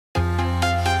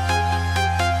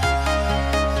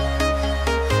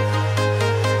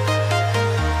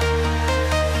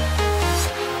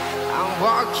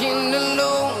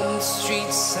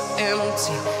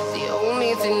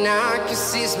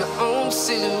chase my own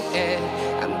silhouette.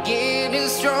 I'm getting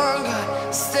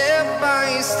stronger, step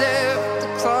by step. The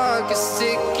clock is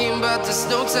ticking, but there's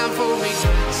no time for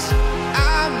regrets.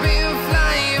 I've been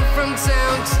flying from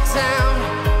town to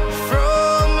town,